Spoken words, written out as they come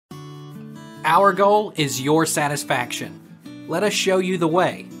Our goal is your satisfaction. Let us show you the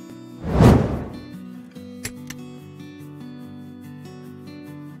way.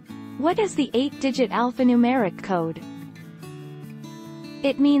 What is the 8-digit alphanumeric code?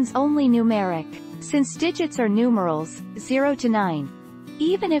 It means only numeric, since digits are numerals, 0 to 9.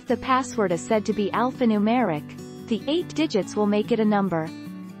 Even if the password is said to be alphanumeric, the 8 digits will make it a number.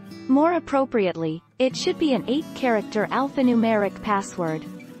 More appropriately, it should be an 8-character alphanumeric password.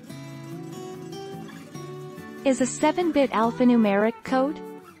 Is a 7-bit alphanumeric code?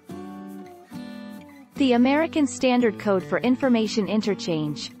 The American Standard Code for Information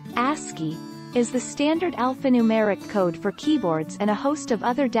Interchange, ASCII, is the standard alphanumeric code for keyboards and a host of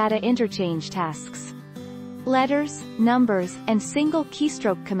other data interchange tasks. Letters, numbers, and single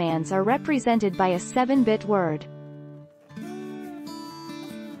keystroke commands are represented by a 7-bit word.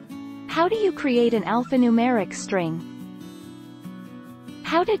 How do you create an alphanumeric string?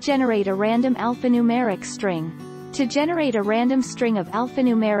 How to generate a random alphanumeric string? To generate a random string of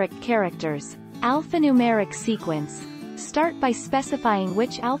alphanumeric characters, alphanumeric sequence, start by specifying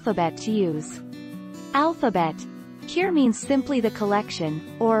which alphabet to use. Alphabet here means simply the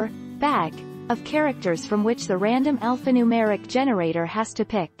collection, or bag, of characters from which the random alphanumeric generator has to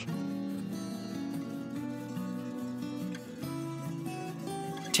pick.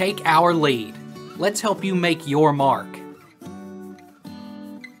 Take our lead. Let's help you make your mark.